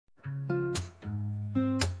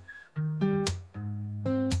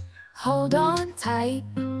Hold on tight,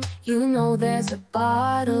 you know there's a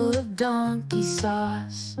bottle of donkey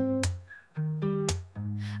sauce.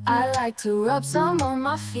 I like to rub some on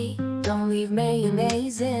my feet, don't leave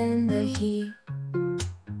mayonnaise in the heat.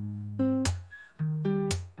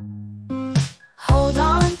 Hold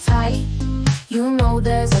on tight, you know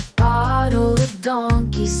there's a bottle of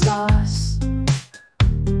donkey sauce.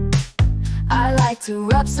 I like to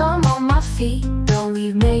rub some on my feet, don't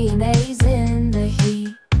leave mayonnaise in the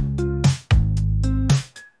heat.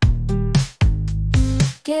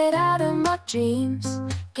 Get out of my dreams,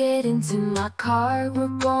 get into my car. We're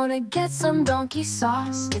gonna get some donkey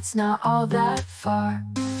sauce, it's not all that far.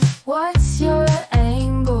 What's your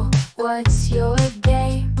angle? What's your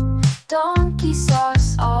game? Donkey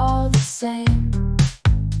sauce all the same.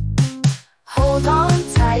 Hold on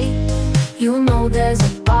tight, you know there's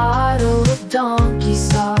a bottle of donkey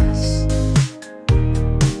sauce.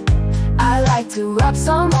 I like to rub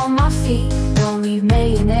some on my feet, don't leave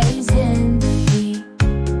mayonnaise in the heat.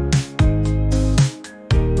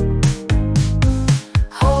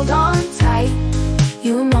 Hold on tight,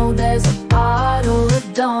 you know there's a bottle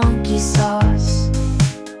of donkey sauce.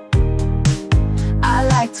 I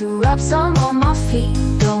like to rub some on my feet,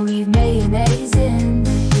 don't leave mayonnaise in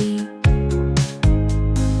the heat.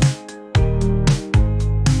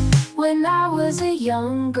 When I was a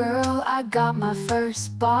young girl, I got my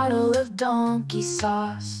first bottle of donkey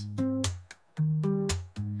sauce.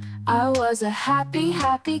 I was a happy,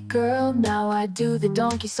 happy girl. Now I do the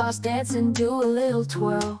donkey sauce dance and do a little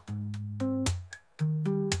twirl.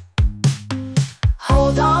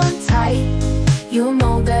 Hold on tight, you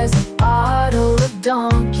know there's a bottle of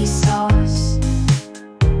donkey sauce.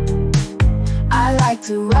 I like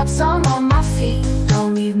to rub some on my feet,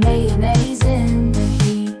 don't leave mayonnaise